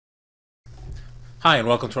Hi, and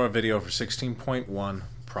welcome to our video for 16.1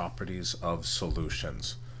 Properties of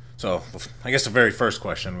Solutions. So, I guess the very first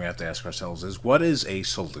question we have to ask ourselves is, what is a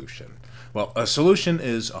solution? Well, a solution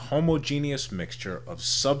is a homogeneous mixture of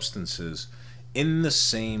substances in the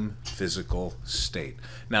same physical state.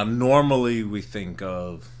 Now, normally we think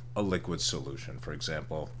of a liquid solution, for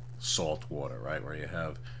example, salt water, right? Where you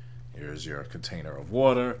have, here's your container of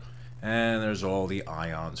water, and there's all the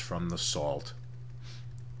ions from the salt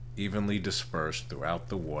evenly dispersed throughout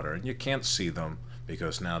the water, and you can't see them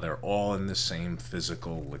because now they're all in the same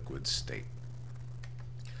physical liquid state.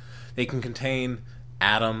 They can contain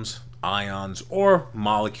atoms, ions, or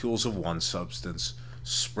molecules of one substance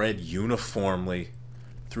spread uniformly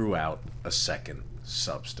throughout a second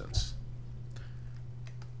substance.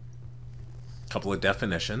 A couple of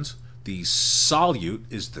definitions. The solute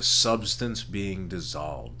is the substance being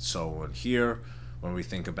dissolved. So in here, when we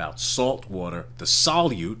think about salt water, the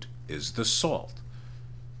solute is the salt.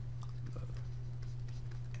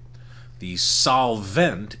 The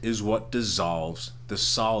solvent is what dissolves the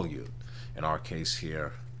solute. In our case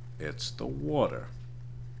here, it's the water.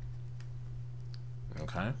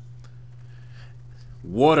 Okay?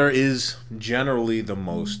 Water is generally the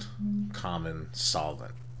most common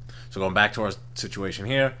solvent. So going back to our situation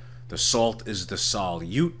here, the salt is the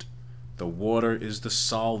solute, the water is the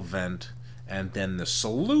solvent, and then the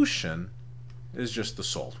solution is just the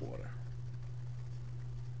salt water.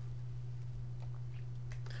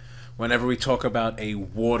 Whenever we talk about a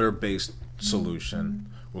water-based solution,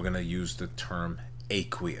 we're going to use the term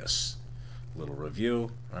aqueous. Little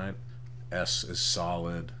review, right? S is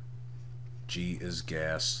solid, G is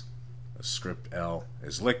gas, the script L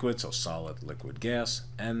is liquid, so solid, liquid, gas,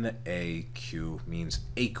 and the AQ means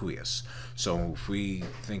aqueous. So if we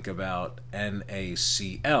think about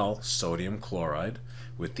NaCl, sodium chloride,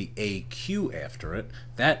 with the AQ after it,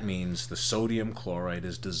 that means the sodium chloride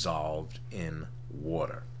is dissolved in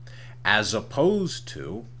water, as opposed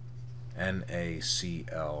to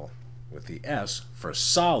NaCl with the S for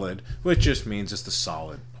solid, which just means it's the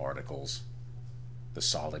solid particles, the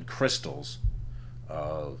solid crystals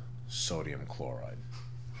of sodium chloride.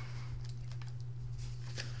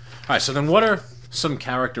 Alright, so then what are some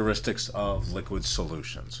characteristics of liquid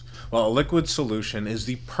solutions? Well, a liquid solution is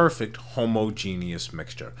the perfect homogeneous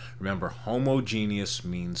mixture. Remember, homogeneous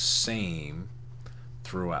means same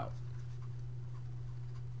throughout,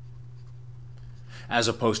 as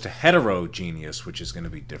opposed to heterogeneous, which is going to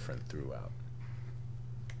be different throughout.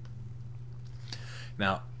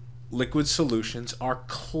 Now, liquid solutions are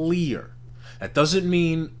clear. That doesn't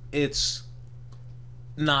mean it's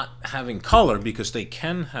not having color, because they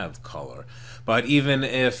can have color. But even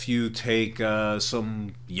if you take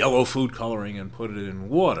some yellow food coloring and put it in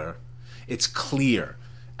water, it's clear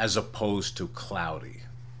as opposed to cloudy.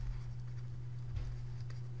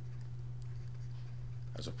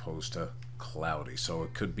 As opposed to cloudy. So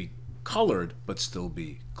it could be colored but still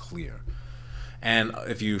be clear. And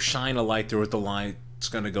if you shine a light through it, the light's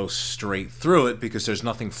going to go straight through it because there's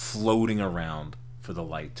nothing floating around for the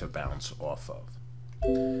light to bounce off of.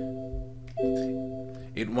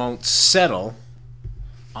 It won't settle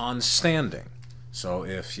on standing. So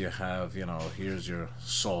if you have, here's your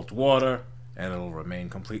salt water, and it'll remain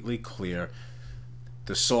completely clear,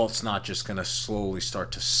 the salt's not just going to slowly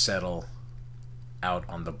start to settle out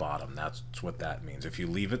on the bottom. That's what that means. If you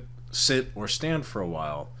leave it sit or stand for a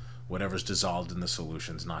while, whatever's dissolved in the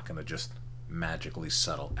solution is not going to just magically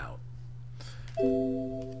settle out.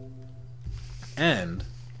 And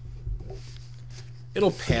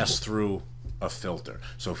it'll pass through a filter.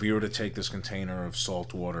 So if we were to take this container of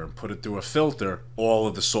salt water and put it through a filter, all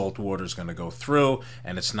of the salt water is going to go through,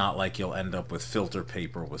 and it's not like you'll end up with filter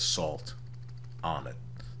paper with salt on it.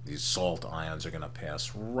 These salt ions are going to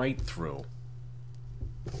pass right through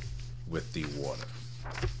with the water.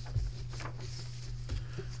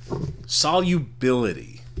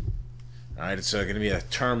 Solubility. Alright, it's going to be a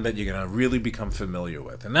term that you're going to really become familiar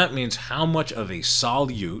with. And that means how much of a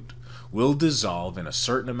solute will dissolve in a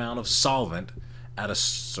certain amount of solvent at a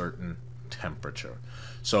certain temperature.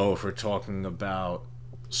 So if we're talking about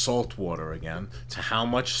salt water again, to how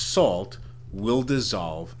much salt will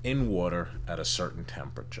dissolve in water at a certain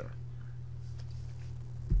temperature.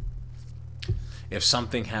 If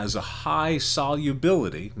something has a high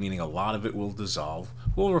solubility, meaning a lot of it will dissolve,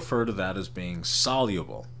 we'll refer to that as being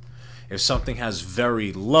soluble. If something has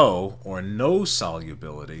very low or no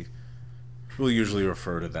solubility, we'll usually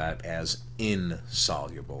refer to that as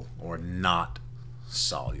insoluble or not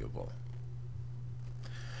soluble.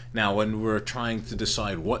 Now, when we're trying to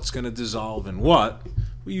decide what's going to dissolve in what,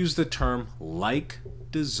 we use the term like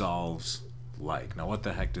dissolves like. Now, what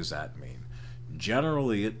the heck does that mean?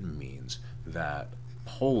 Generally, it means that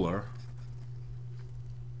polar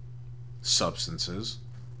substances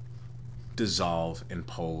dissolve in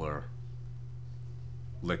polar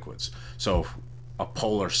liquids. So a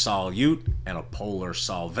polar solute and a polar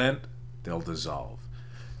solvent, they'll dissolve.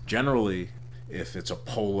 Generally, if it's a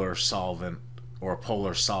polar solvent or a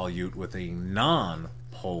polar solute with a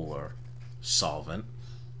non-polar solvent,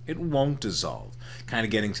 it won't dissolve. Kind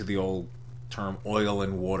of getting to the old term, oil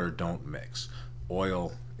and water don't mix.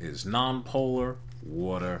 Oil is non-polar,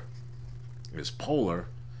 water is polar,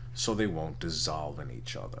 so they won't dissolve in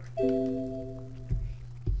each other.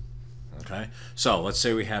 Okay, so let's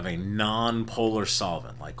say we have a non-polar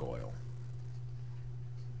solvent like oil.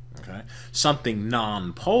 Okay, something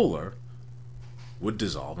non-polar would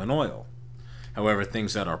dissolve in oil. However,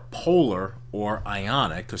 things that are polar or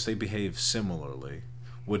ionic, because they behave similarly,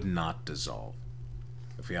 would not dissolve.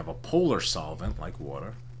 If we have a polar solvent like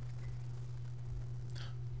water,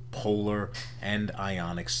 polar and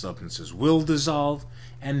ionic substances will dissolve,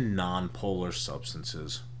 and non-polar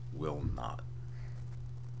substances will not.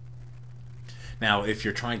 Now, if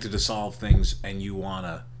you're trying to dissolve things and you want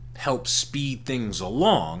to help speed things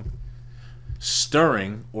along,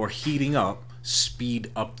 stirring or heating up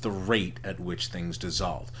speed up the rate at which things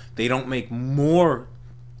dissolve. They don't make more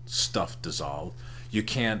stuff dissolve. You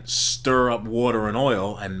can't stir up water and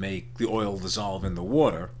oil and make the oil dissolve in the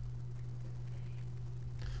water.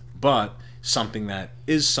 But something that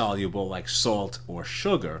is soluble like salt or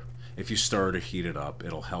sugar, if you stir it or heat it up,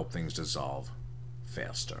 it'll help things dissolve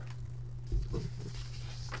faster.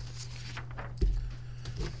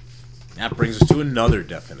 That brings us to another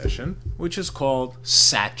definition, which is called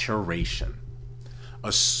saturation.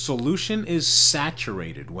 A solution is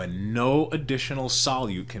saturated when no additional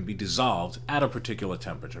solute can be dissolved at a particular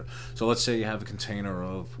temperature. So let's say you have a container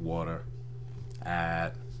of water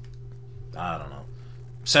at, I don't know,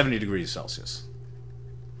 70 degrees Celsius.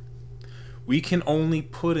 We can only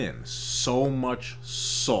put in so much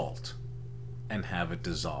salt and have it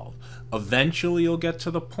dissolve. Eventually you'll get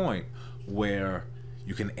to the point where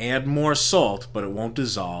you can add more salt, but it won't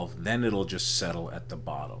dissolve. Then it'll just settle at the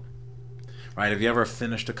bottom. Right? Have you ever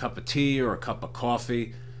finished a cup of tea or a cup of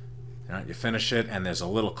coffee? You finish it and there's a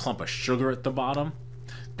little clump of sugar at the bottom?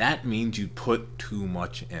 That means you put too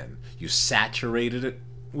much in. You saturated it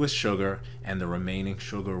with sugar and the remaining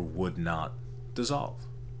sugar would not dissolve.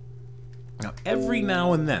 Now, every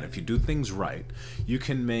now and then, if you do things right, you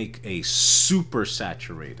can make a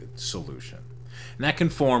supersaturated solution. And that can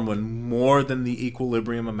form when more than the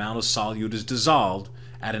equilibrium amount of solute is dissolved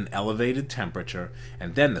at an elevated temperature,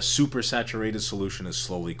 and then the supersaturated solution is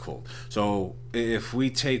slowly cooled. So if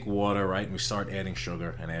we take water, right, and we start adding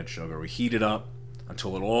sugar and add sugar, we heat it up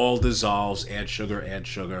until it all dissolves, add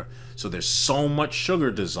sugar, so there's so much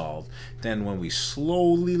sugar dissolved, then when we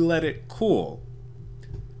slowly let it cool,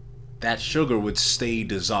 that sugar would stay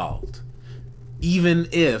dissolved, even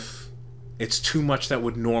if it's too much that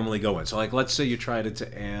would normally go in. So like, let's say you tried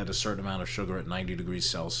to add a certain amount of sugar at 90 degrees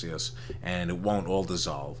Celsius and it won't all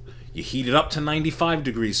dissolve. You heat it up to 95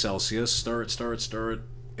 degrees Celsius, stir it,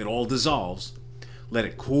 it all dissolves. Let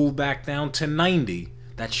it cool back down to 90,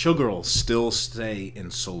 that sugar will still stay in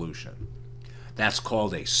solution. That's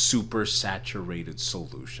called a supersaturated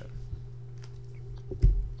solution.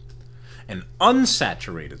 An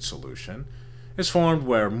unsaturated solution is formed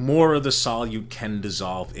where more of the solute can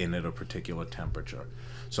dissolve in at a particular temperature.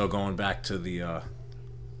 So going back to the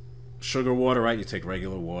sugar water, right? You take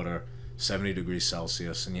regular water, 70 degrees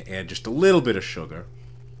Celsius, and you add just a little bit of sugar,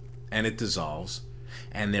 and it dissolves.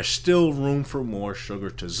 And there's still room for more sugar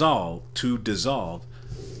to dissolve.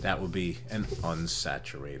 That would be an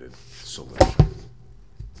unsaturated solution.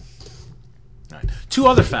 All right. Two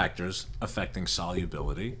other factors affecting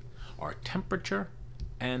solubility are temperature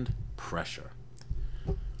and pressure.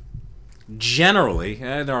 Generally,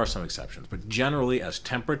 there are some exceptions, but generally as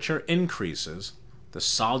temperature increases, the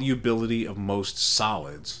solubility of most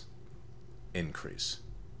solids increase.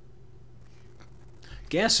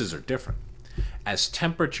 Gases are different. As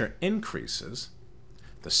temperature increases,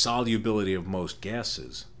 the solubility of most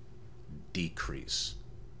gases decrease.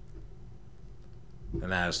 And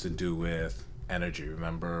that has to do with energy.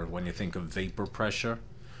 Remember when you think of vapor pressure,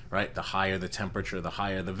 right? The higher the temperature, the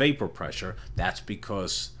higher the vapor pressure. That's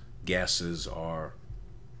because gases are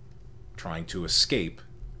trying to escape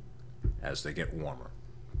as they get warmer.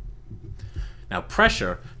 Now,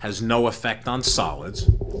 pressure has no effect on solids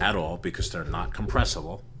at all because they're not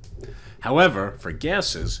compressible. However, for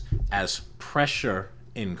gases, as pressure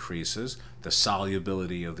increases, the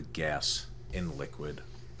solubility of the gas in liquid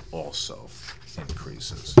also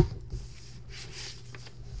increases.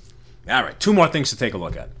 All right, two more things to take a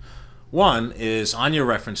look at. One is on your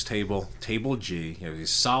reference table, Table G, you have these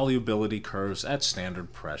solubility curves at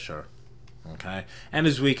standard pressure. Okay, and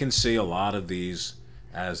as we can see, a lot of these,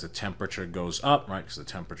 as the temperature goes up, right, because the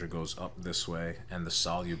temperature goes up this way and the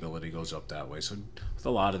solubility goes up that way. So with a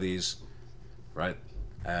lot of these, right,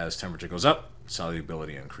 as temperature goes up,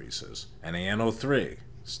 solubility increases. NaNO3,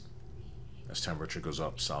 as temperature goes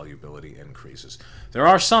up, solubility increases. There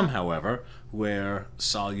are some, however, where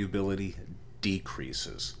solubility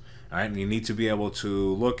decreases. All right, and you need to be able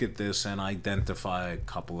to look at this and identify a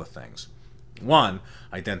couple of things. One,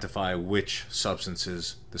 identify which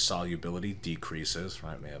substances the solubility decreases,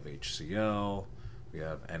 right? We have HCl, we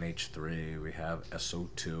have NH3, we have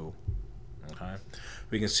SO2, okay?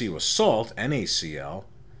 We can see with salt, NaCl,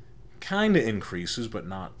 kind of increases, but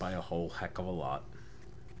not by a whole heck of a lot,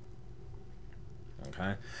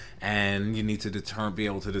 okay? And you need to be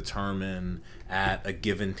able to determine at a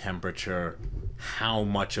given temperature how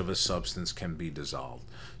much of a substance can be dissolved.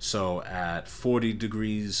 So at 40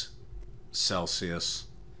 degrees Celsius,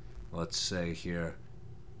 let's say here,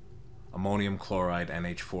 ammonium chloride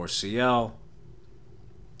NH4Cl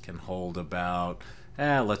can hold about,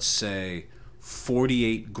 let's say,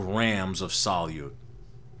 48 grams of solute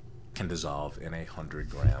can dissolve in 100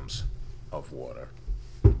 grams of water.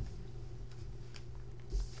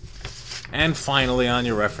 And finally, on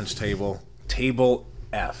your reference table, Table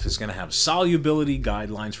F is going to have solubility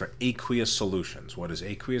guidelines for aqueous solutions. What does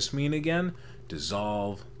aqueous mean again?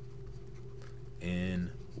 Dissolve in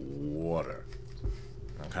water.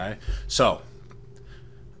 Okay, so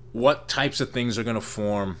what types of things are going to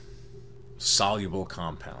form soluble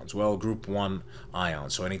compounds? Well, group 1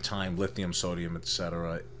 ions. So anytime lithium, sodium,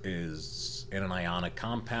 etc. is in an ionic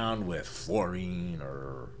compound with fluorine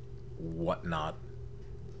or whatnot,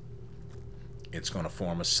 it's going to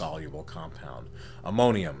form a soluble compound.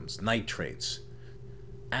 Ammoniums, nitrates,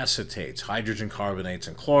 acetates, hydrogen carbonates,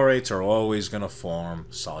 and chlorates are always going to form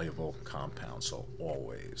soluble compounds, so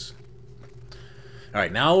always. All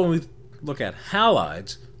right, now when we look at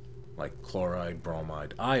halides, like chloride,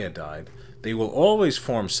 bromide, iodide, they will always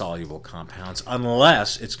form soluble compounds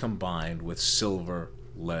unless it's combined with silver,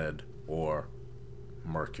 lead, or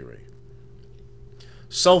mercury.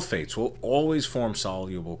 Sulfates will always form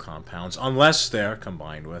soluble compounds unless they're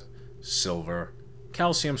combined with silver,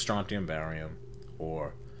 calcium, strontium, barium,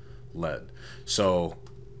 or lead. So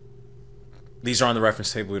these are on the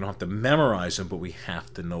reference table. We don't have to memorize them, but we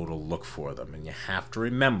have to know to look for them. And you have to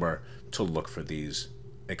remember to look for these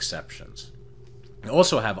exceptions. You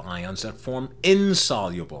also have ions that form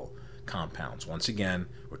insoluble compounds. Once again,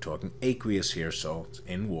 we're talking aqueous here, so it's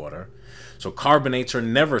in water. So carbonates are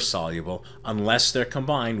never soluble unless they're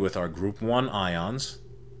combined with our group 1 ions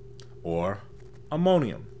or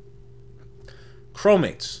ammonium.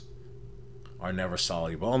 Chromates are never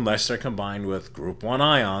soluble unless they're combined with group 1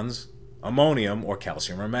 ions, ammonium, or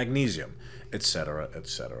calcium or magnesium, etc.,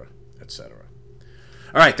 etc., etc.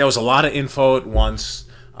 All right, that was a lot of info at once.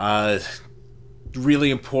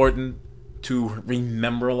 Really important to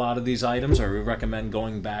remember a lot of these items. I would recommend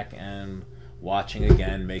going back and watching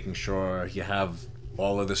again, making sure you have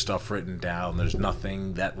all of this stuff written down. There's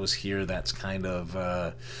nothing that was here that's kind of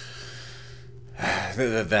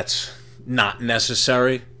that's not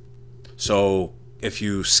necessary. So if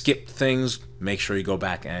you skipped things, make sure you go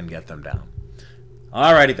back and get them down.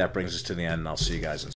 Alrighty, that brings us to the end, and I'll see you guys in